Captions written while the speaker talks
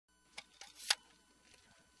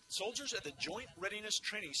Soldiers at the Joint Readiness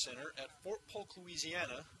Training Center at Fort Polk,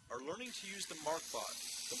 Louisiana are learning to use the MARCBOT,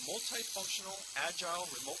 the multifunctional, agile,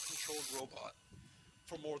 remote-controlled robot.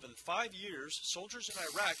 For more than 5 years, soldiers in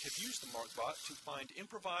Iraq have used the MARCBOT to find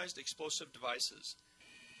improvised explosive devices.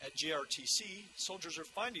 At JRTC, soldiers are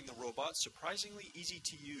finding the robot surprisingly easy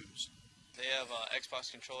to use. They have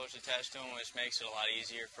Xbox controllers attached to them, which makes it a lot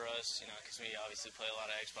easier for us, because we obviously play a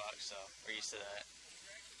lot of Xbox, so we're used to that.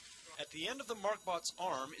 At the end of the MARCBOT's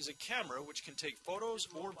arm is a camera which can take photos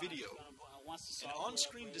or video. An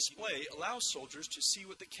on-screen display allows soldiers to see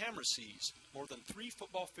what the camera sees, more than 3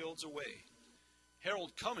 football fields away.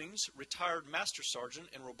 Harold Cummings, retired Master Sergeant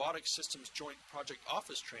and Robotics Systems Joint Project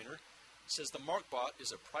Office Trainer, says the MARCBOT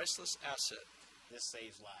is a priceless asset. This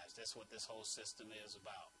saves lives. That's what this whole system is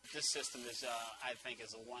about. This system is, I think,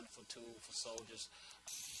 is a wonderful tool for soldiers.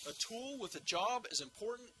 A tool with a job as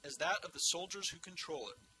important as that of the soldiers who control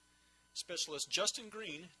it. Specialist Justin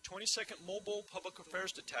Green, 22nd Mobile Public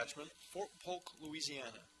Affairs Detachment, Fort Polk,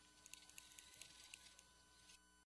 Louisiana.